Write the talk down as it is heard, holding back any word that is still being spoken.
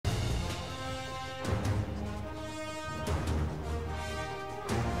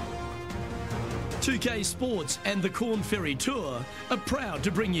2K Sports and the Corn Ferry Tour are proud to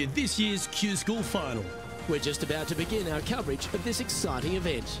bring you this year's Q School Final. We're just about to begin our coverage of this exciting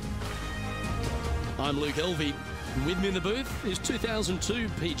event. I'm Luke Elvey, and with me in the booth is 2002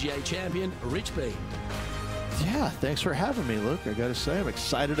 PGA champion Rich B. Yeah, thanks for having me, Luke. I got to say, I'm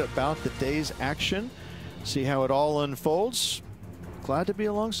excited about the day's action. See how it all unfolds. Glad to be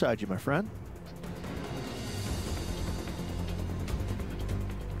alongside you, my friend.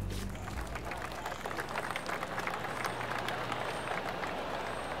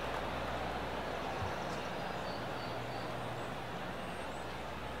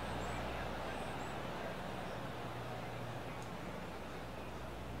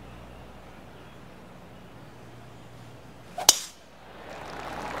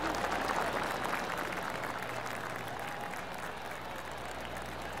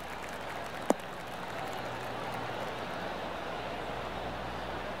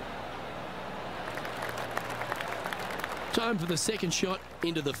 Time for the second shot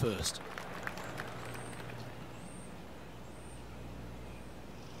into the first.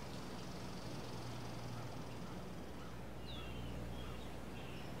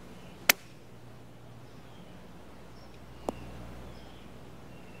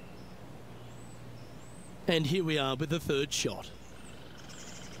 And here we are with the third shot.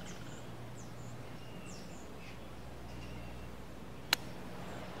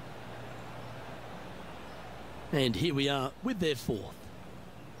 And here we are with their fourth.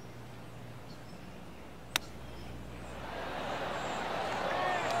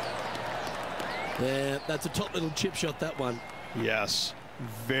 Yeah, that's a top little chip shot, that one. Yes,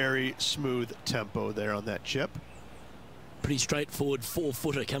 very smooth tempo there on that chip. Pretty straightforward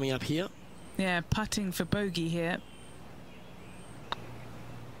 4-footer coming up here. Yeah, putting for bogey here.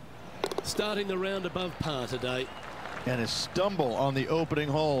 Starting the round above par today. And a stumble on the opening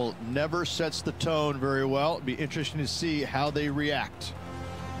hole never sets the tone very well. It'd be interesting to see how they react.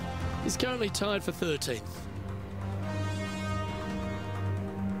 He's currently tied for 13th.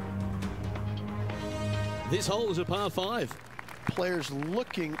 This hole is a par 5. Players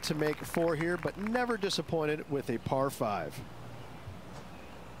looking to make 4 here, but never disappointed with a par 5.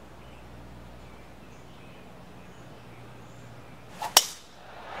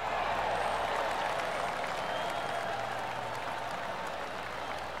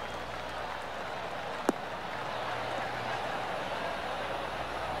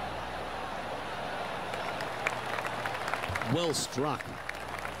 Well struck.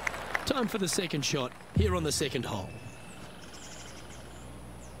 Time for the second shot here on the second hole.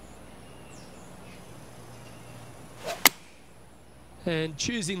 And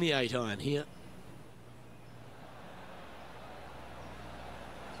choosing the 8-iron here.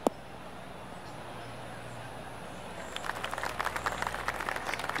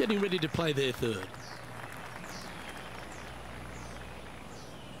 Getting ready to play their third.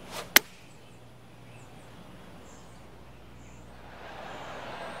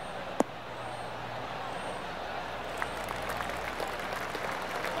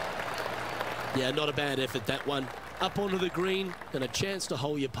 Yeah, not a bad effort, that one. Up onto the green and a chance to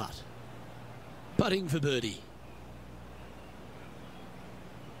hole your putt. Putting for birdie.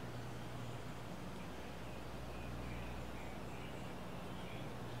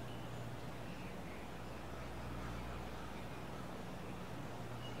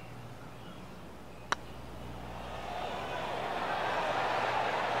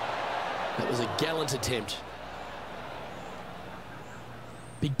 That was a gallant attempt.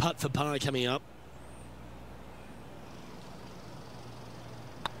 Big putt for par coming up.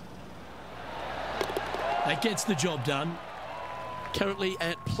 That gets the job done. Currently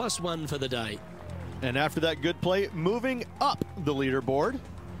at +1 for the day. And after that good play, moving up the leaderboard.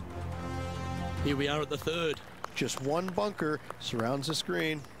 Here we are at the third. Just one bunker surrounds the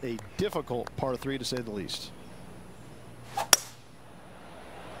screen. A difficult par 3 to say the least.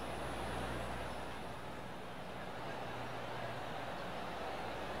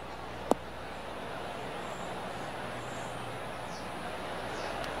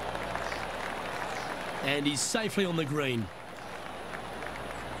 And he's safely on the green.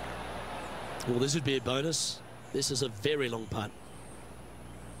 Well, this would be a bonus. This is a very long putt.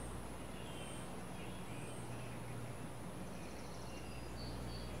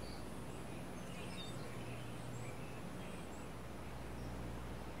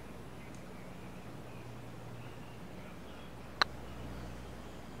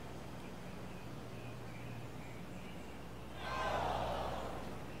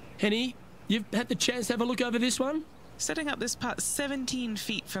 Henny, you've had the chance to have a look over this one? Setting up this putt 17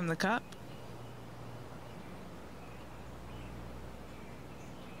 feet from the cup.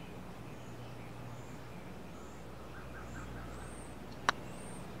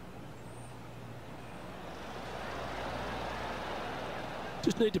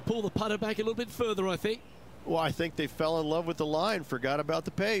 Just need to pull the putter back a little bit further, I think. Well, I think they fell in love with the line, forgot about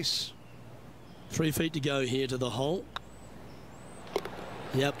the pace. 3 feet to go here to the hole.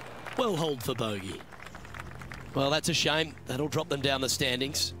 Yep, well holed for bogey. Well, that's a shame. That'll drop them down the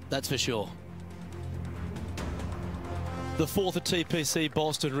standings, that's for sure. The fourth at TPC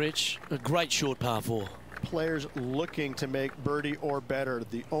Boston, Rich. A great short par 4. Players looking to make birdie or better.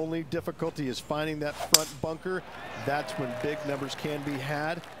 The only difficulty is finding that front bunker. That's when big numbers can be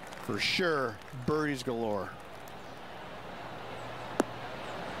had. For sure, birdies galore.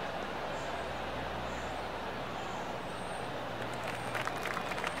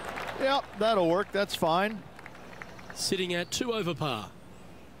 Yep, that'll work. That's fine. Sitting at 2 over par.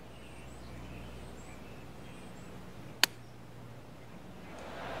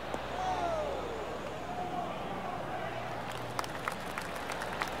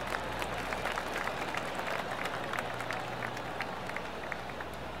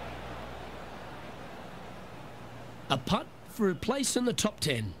 A putt for a place in the top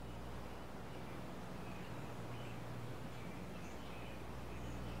 10.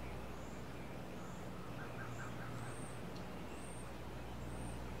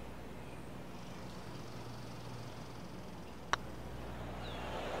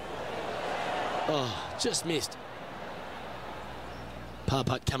 Oh, just missed. Par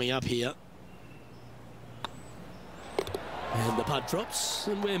putt coming up here. And the putt drops,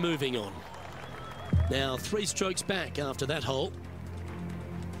 and we're moving on. Now 3 strokes back after that hole.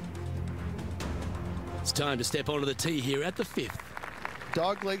 It's time to step onto the tee here at the 5th.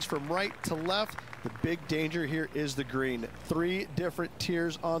 Dog legs from right to left. The big danger here is the green. 3 different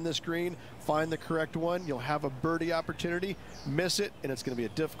tiers on this green. Find the correct one. You'll have a birdie opportunity. Miss it, and it's going to be a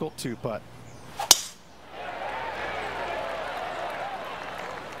difficult 2-putt.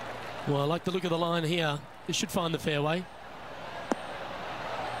 Well, I like the look of the line here. This should find the fairway.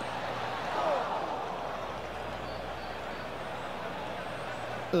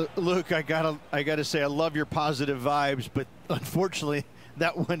 Luke, I gotta say, I love your positive vibes, but unfortunately,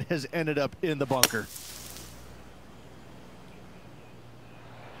 that one has ended up in the bunker.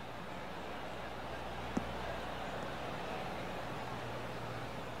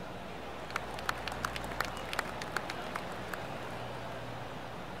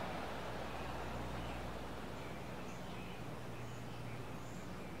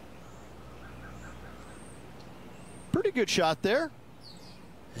 Pretty good shot there.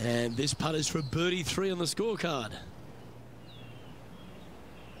 And this putt is for birdie 3 on the scorecard.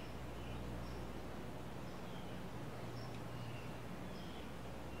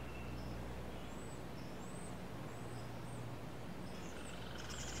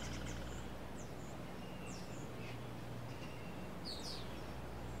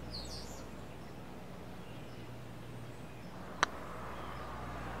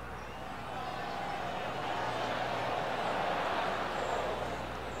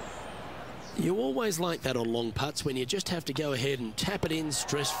 You always like that on long putts when you just have to go ahead and tap it in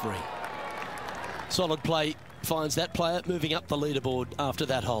stress-free. Solid play finds that player moving up the leaderboard after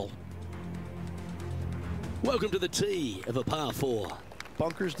that hole. Welcome to the tee of a par 4.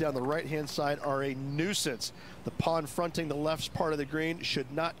 Bunkers down the right-hand side are a nuisance. The pond fronting the left part of the green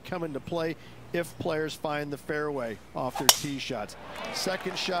should not come into play if players find the fairway off their tee shots.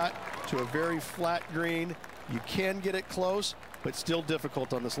 Second shot to a very flat green. You can get it close, but still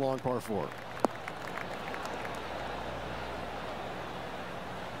difficult on this long par 4.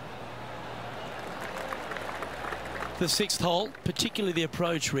 The 6th hole, particularly the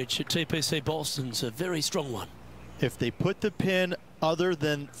approach, Rich, at TPC Boston's a very strong one. If they put the pin other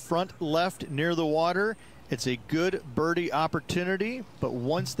than front left near the water, it's a good birdie opportunity. But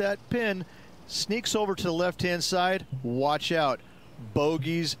once that pin sneaks over to the left-hand side, watch out.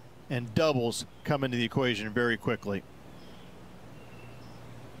 Bogeys and doubles come into the equation very quickly.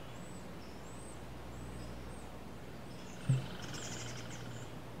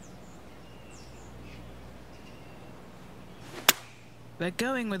 They're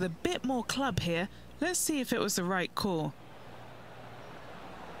going with a bit more club here. Let's see if it was the right call.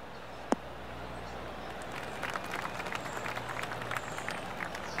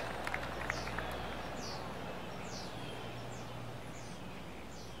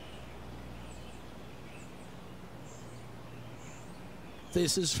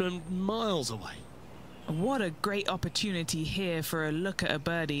 This is from miles away. What a great opportunity here for a look at a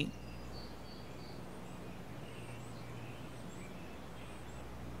birdie.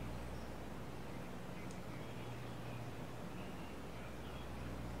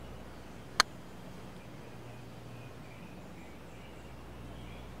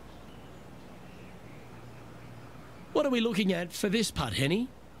 What are we looking at for this putt, Henny?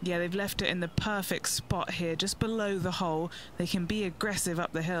 Yeah, they've left it in the perfect spot here, just below the hole. They can be aggressive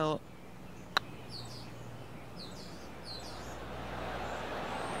up the hill.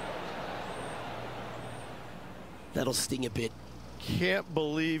 That'll sting a bit. Can't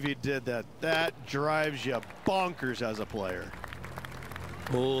believe he did that. That drives you bonkers as a player.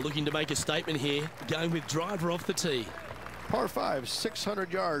 Oh, looking to make a statement here, going with driver off the tee. Par 5,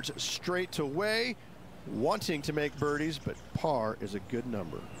 600 yards straight away, wanting to make birdies, but par is a good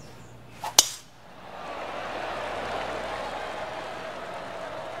number.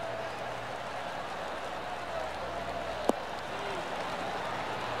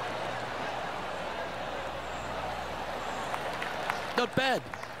 Not bad.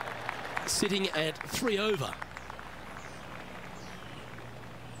 Sitting at 3 over.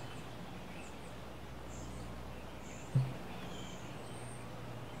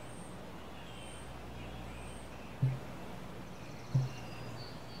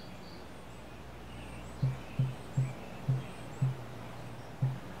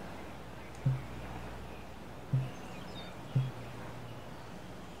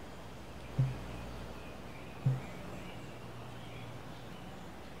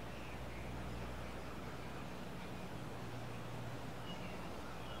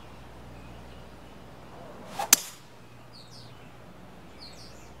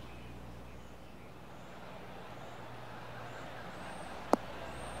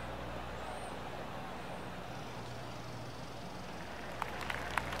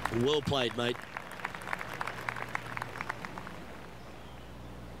 Well played, mate.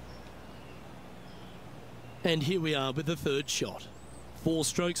 And here we are with the third shot. 4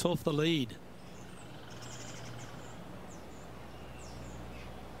 strokes off the lead.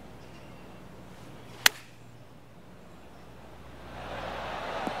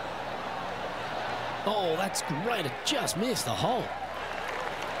 Oh, that's great. It just missed the hole.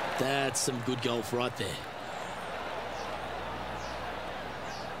 That's some good golf right there.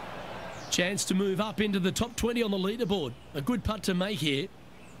 Chance to move up into the top 20 on the leaderboard. A good putt to make here.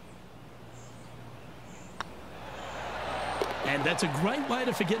 And that's a great way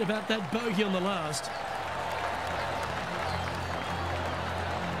to forget about that bogey on the last.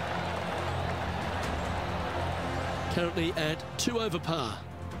 Currently at 2 over par.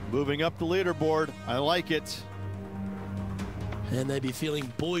 Moving up the leaderboard, I like it. And they'd be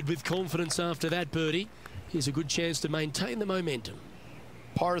feeling buoyed with confidence after that birdie. Here's a good chance to maintain the momentum.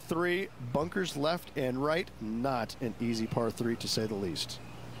 Par 3, bunkers left and right. Not an easy par 3 to say the least.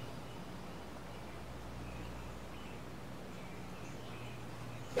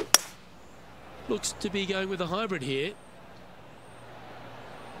 Looks to be going with a hybrid here.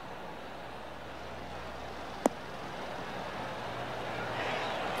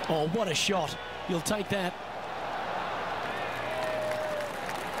 Oh, what a shot. You'll take that.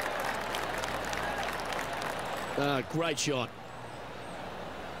 Great shot.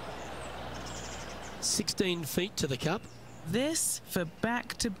 16 feet to the cup. This for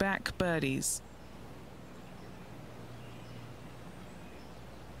back-to-back birdies.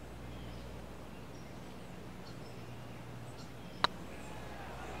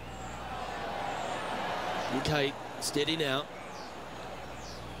 Okay, steady now.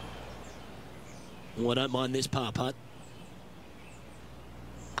 Oh, I don't mind this par putt.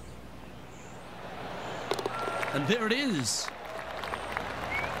 And there it is.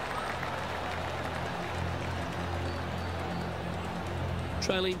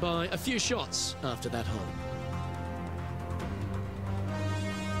 Trailing by a few shots after that hole.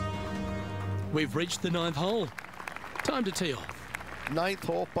 We've reached the 9th hole. Time to tee off. 9th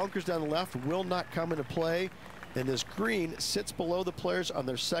hole, bunkers down the left will not come into play, and this green sits below the players on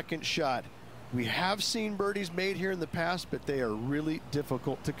their second shot. We have seen birdies made here in the past, but they are really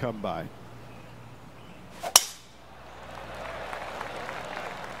difficult to come by.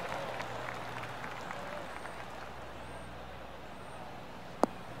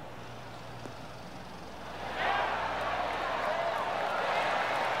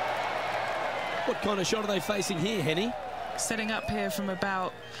 What kind of shot are they facing here, Henny? Setting up here from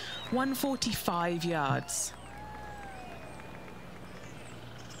about 145 yards.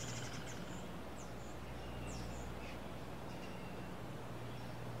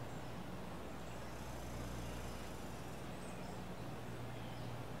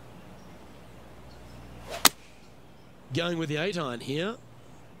 Going with the 8-iron here.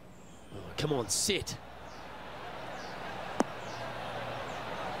 Oh, come on, sit.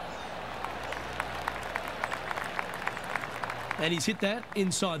 And he's hit that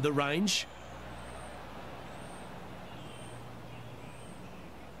inside the range.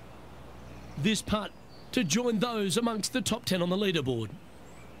 This putt to join those amongst the top 10 on the leaderboard.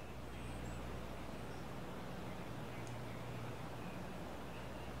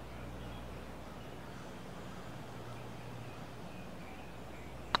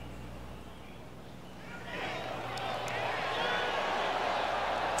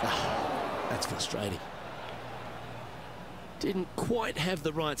 That's frustrating. Didn't quite have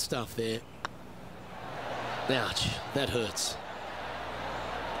the right stuff there. Ouch, that hurts.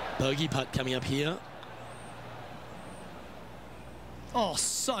 Bogey putt coming up here. Oh,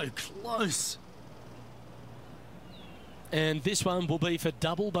 so close. And this one will be for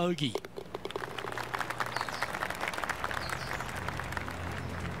double bogey.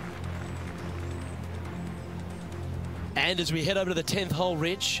 And as we head over to the 10th hole,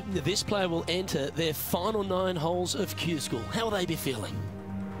 Rich, this player will enter their final 9 holes of Q School. How will they be feeling?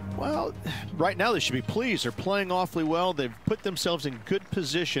 Well, right now they should be pleased. They're playing awfully well. They've put themselves in good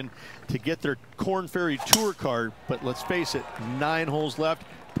position to get their Korn Ferry Tour card. But let's face it, 9 holes left.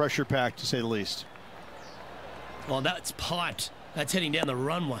 Pressure packed, to say the least. Oh, that's piped. That's heading down the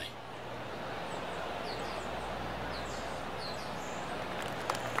runway.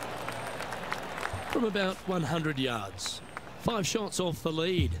 From about 100 yards. 5 shots off the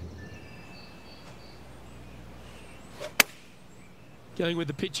lead. Going with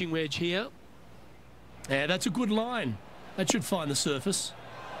the pitching wedge here. Yeah, that's a good line. That should find the surface.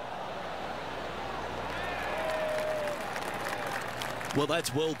 Well,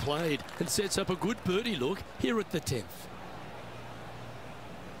 that's well played and sets up a good birdie look here at the 10th.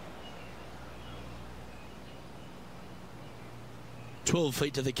 "12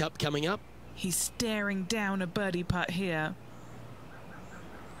 feet to the cup coming up. He's staring down a birdie putt here.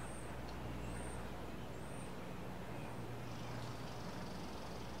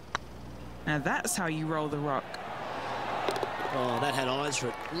 Now that's how you roll the rock. Oh, that had eyes for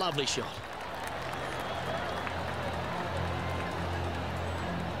it. Lovely shot.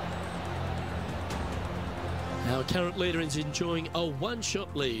 Our current leader is enjoying a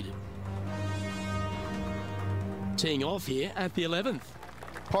 1-shot lead. Teeing off here at the 11th.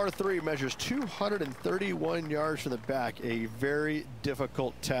 Par 3 measures 231 yards from the back. A very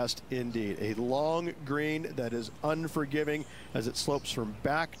difficult test indeed. A long green that is unforgiving as it slopes from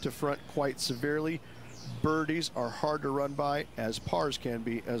back to front quite severely. Birdies are hard to run by, as pars can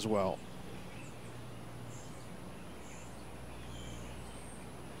be as well.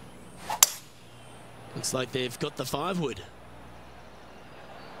 Looks like they've got the 5-wood.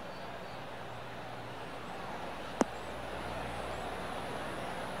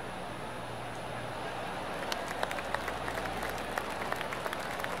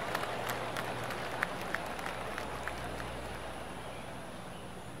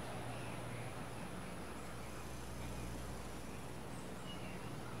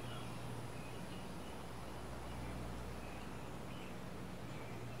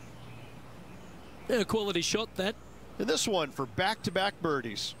 A quality shot, that. And this one for back-to-back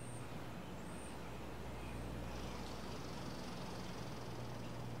birdies.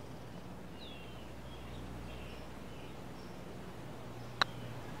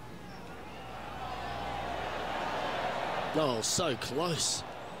 Oh, so close.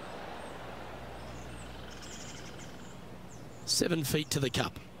 7 feet to the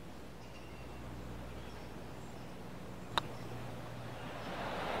cup.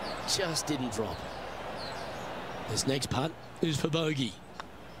 Just didn't drop. This next putt is for bogey.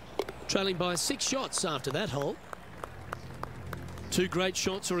 Trailing by 6 shots after that hole. 2 great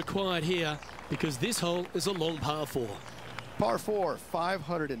shots are required here because this hole is a long par 4. Par 4,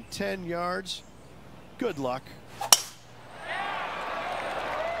 510 yards. Good luck.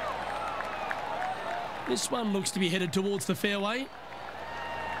 This one looks to be headed towards the fairway.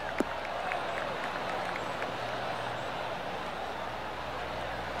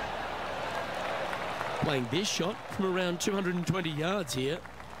 Playing this shot from around 220 yards here.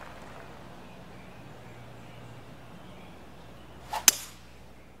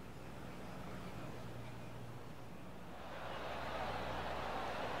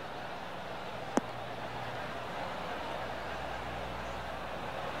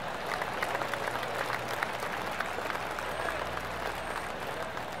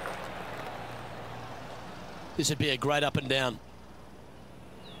 This would be a great up and down.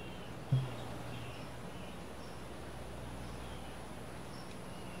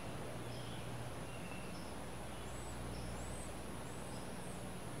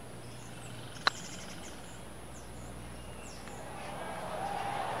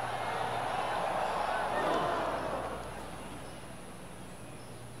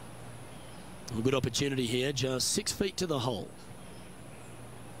 A good opportunity here, just 6 feet to the hole.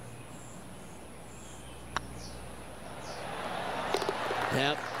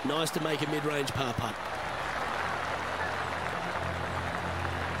 Now, nice to make a mid-range par putt.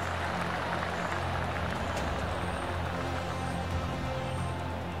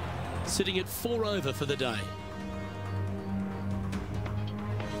 Sitting at 4 over for the day.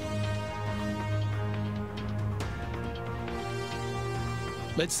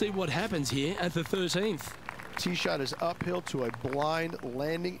 Let's see what happens here at the 13th. Tee shot is uphill to a blind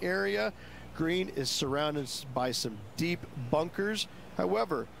landing area. Green is surrounded by some deep bunkers.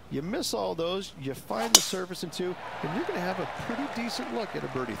 However, you miss all those, you find the surface in 2, and you're going to have a pretty decent look at a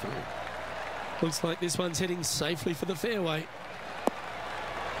birdie 3. Looks like this one's heading safely for the fairway.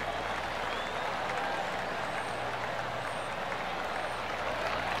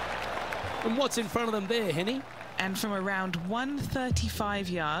 And what's in front of them there, Henny? And from around 135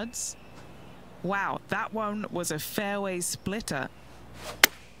 yards. Wow, that one was a fairway splitter.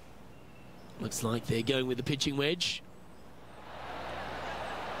 Looks like they're going with the pitching wedge.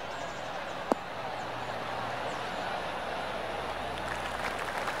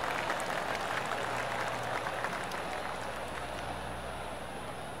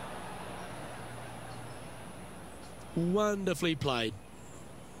 Wonderfully played.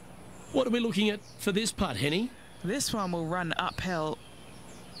 What are we looking at for this putt, Henny? This one will run uphill.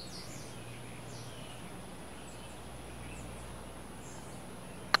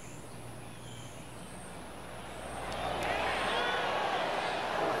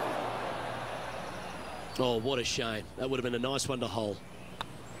 Oh, what a shame. That would have been a nice one to hole.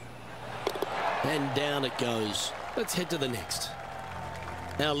 And down it goes. Let's head to the next.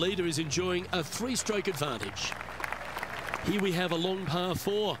 Our leader is enjoying a 3-stroke advantage. Here we have a long par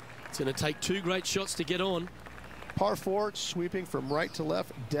 4. It's going to take 2 great shots to get on. Par 4, sweeping from right to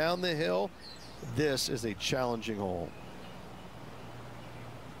left down the hill. This is a challenging hole.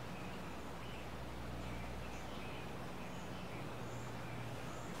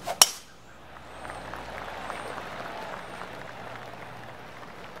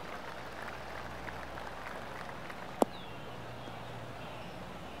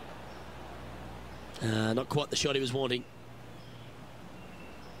 Not quite the shot he was wanting.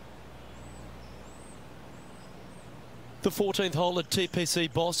 The 14th hole at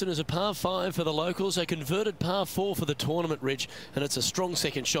TPC Boston is a par 5 for the locals, a converted par 4 for the tournament, Rich, and it's a strong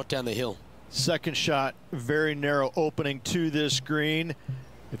second shot down the hill. Second shot, very narrow opening to this green.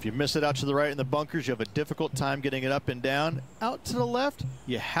 If you miss it out to the right in the bunkers, you have a difficult time getting it up and down. Out to the left,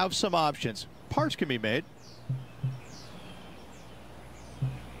 you have some options. Pars can be made.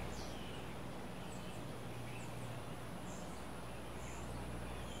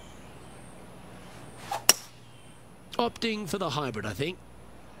 Opting for the hybrid, I think.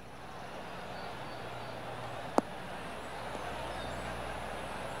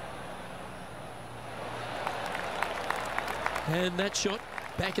 And that shot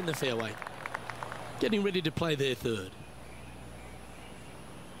back in the fairway. Getting ready to play their 3rd.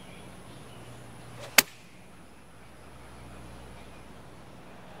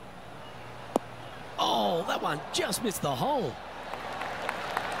 Oh, that one just missed the hole.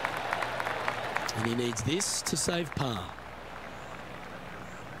 And he needs this to save par.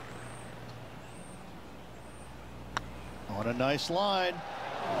 On a nice line.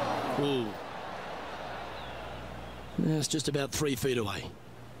 Ooh. That's just about 3 feet away.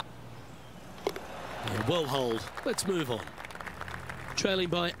 Yeah, well holed. Let's move on. Trailing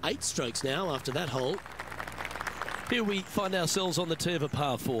by 8 strokes now after that hole. Here we find ourselves on the tee of a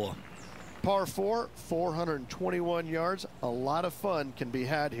par 4. Par 4, 421 yards. A lot of fun can be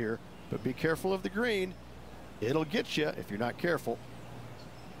had here. But be careful of the green. It'll get you if you're not careful.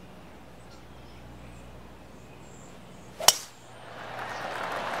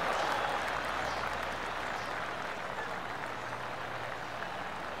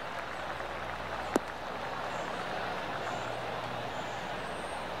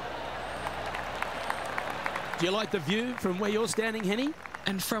 Do you like the view from where you're standing, Henny?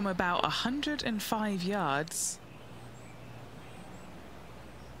 And from about 105 yards.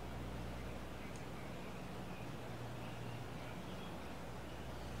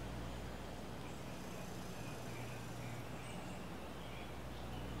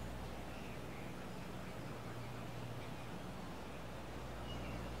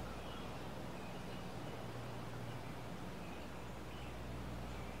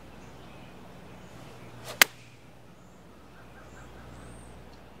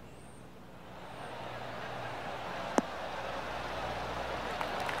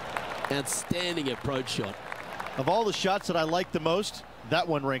 Outstanding approach shot. Of all the shots that I like the most, that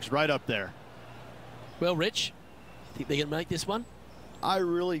one ranks right up there. Well, Rich, think they can make this one? I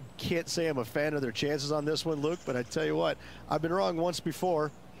really can't say I'm a fan of their chances on this one, Luke, but I tell you what, I've been wrong once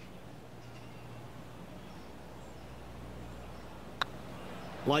before.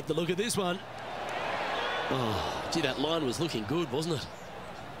 Like the look of this one. Oh, gee, that line was looking good, wasn't it?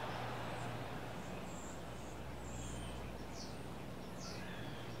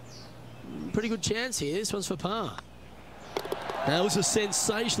 Pretty good chance here. This one's for par. That was a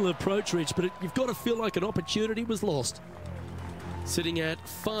sensational approach, Rich, but you've got to feel like an opportunity was lost. Sitting at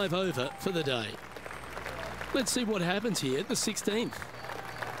 5 over for the day. Let's see what happens here at the 16th.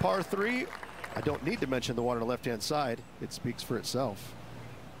 Par 3. I don't need to mention the one on the left-hand side. It speaks for itself.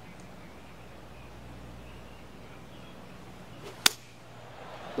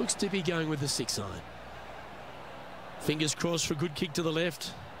 Looks to be going with the 6-iron. Fingers crossed for a good kick to the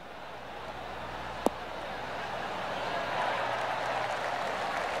left.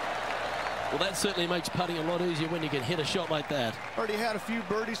 Well, that certainly makes putting a lot easier when you can hit a shot like that. Already had a few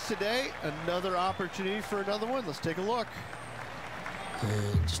birdies today. Another opportunity for another one. Let's take a look.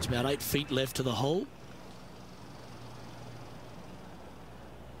 And just about 8 feet left to the hole.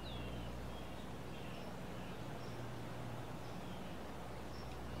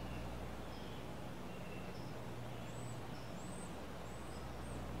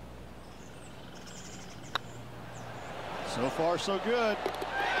 So far, so good.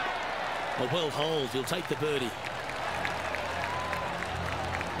 A well holed. He'll take the birdie.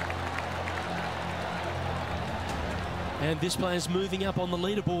 And this player's moving up on the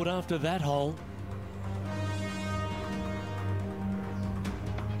leaderboard after that hole.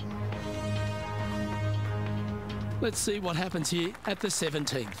 Let's see what happens here at the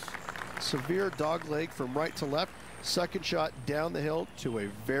 17th. Severe dog leg from right to left. Second shot down the hill to a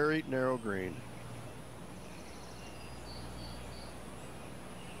very narrow green.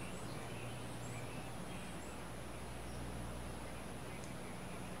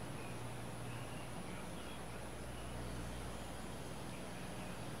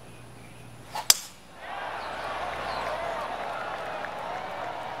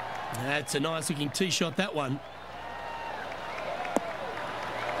 That's a nice looking tee shot, that one.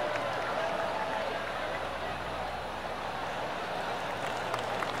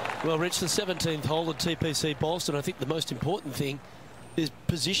 Well, Rich, the 17th hole at TPC Boston, I think the most important thing is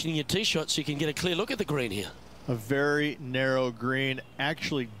positioning your tee shot so you can get a clear look at the green here. A very narrow green,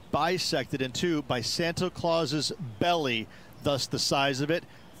 actually bisected in two by Santa Claus's belly, thus the size of it.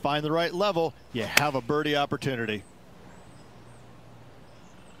 Find the right level, you have a birdie opportunity.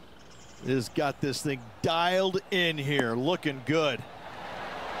 Has got this thing dialed in here, looking good.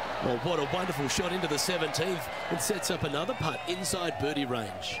 Well, what a wonderful shot into the 17th and sets up another putt inside birdie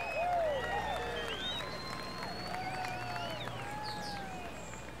range.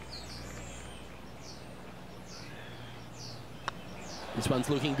 This one's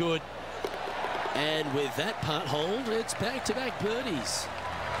looking good. And with that putt hold, it's back-to-back birdies.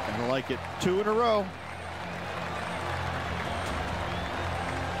 I like it. 2 in a row.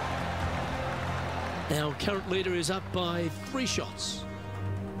 Our current leader is up by 3 shots.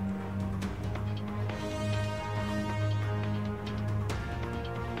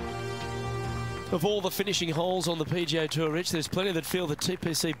 Of all the finishing holes on the PGA Tour, Rich, there's plenty that feel that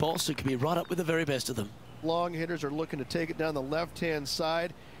TPC Boston could be right up with the very best of them. Long hitters are looking to take it down the left-hand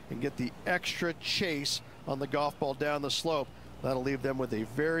side and get the extra chase on the golf ball down the slope. That'll leave them with a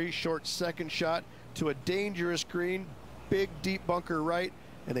very short second shot to a dangerous green, big deep bunker right,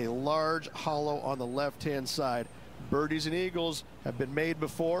 and a large hollow on the left-hand side. Birdies and eagles have been made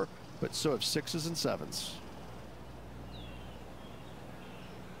before, but so have 6s and 7s.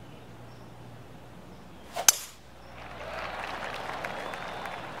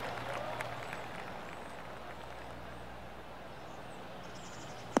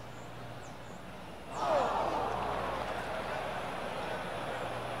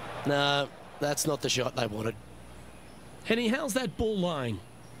 No, that's not the shot they wanted. Henny, how's that ball lying?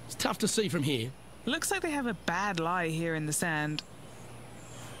 It's tough to see from here. Looks like they have a bad lie here in the sand.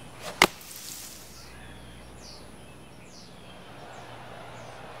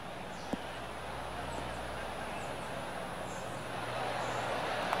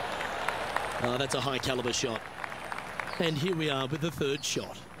 Oh, that's a high caliber shot. And here we are with the 3rd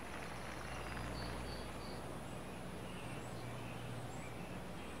shot.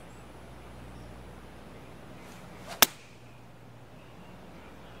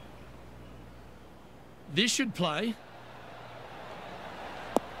 This should play.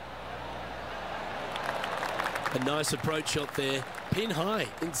 A nice approach shot there. Pin high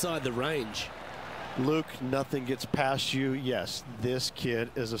inside the range. Luke, nothing gets past you. Yes, this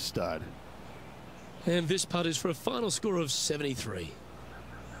kid is a stud. And this putt is for a final score of 73.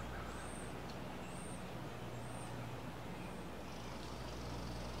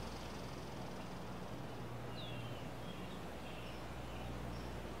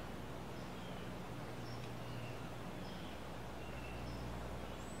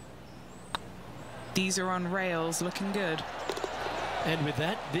 These are on rails, looking good. And with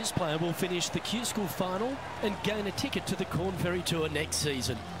that, this player will finish the Q School final and gain a ticket to the Corn Ferry Tour next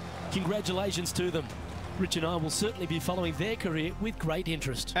season. Congratulations to them. Rich and I will certainly be following their career with great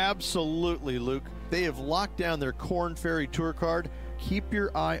interest. Absolutely, Luke. They have locked down their Corn Ferry Tour card. Keep your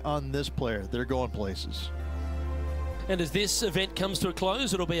eye on this player. They're going places. And as this event comes to a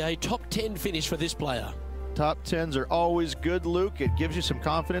close, it'll be a top 10 finish for this player. Top 10s are always good, Luke. It gives you some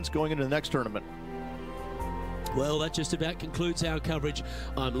confidence going into the next tournament. Well, that just about concludes our coverage.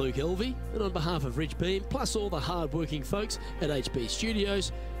 I'm Luke Elvey, and on behalf of Rich Beam, plus all the hard-working folks at HB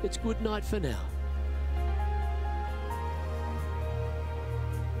Studios, it's good night for now.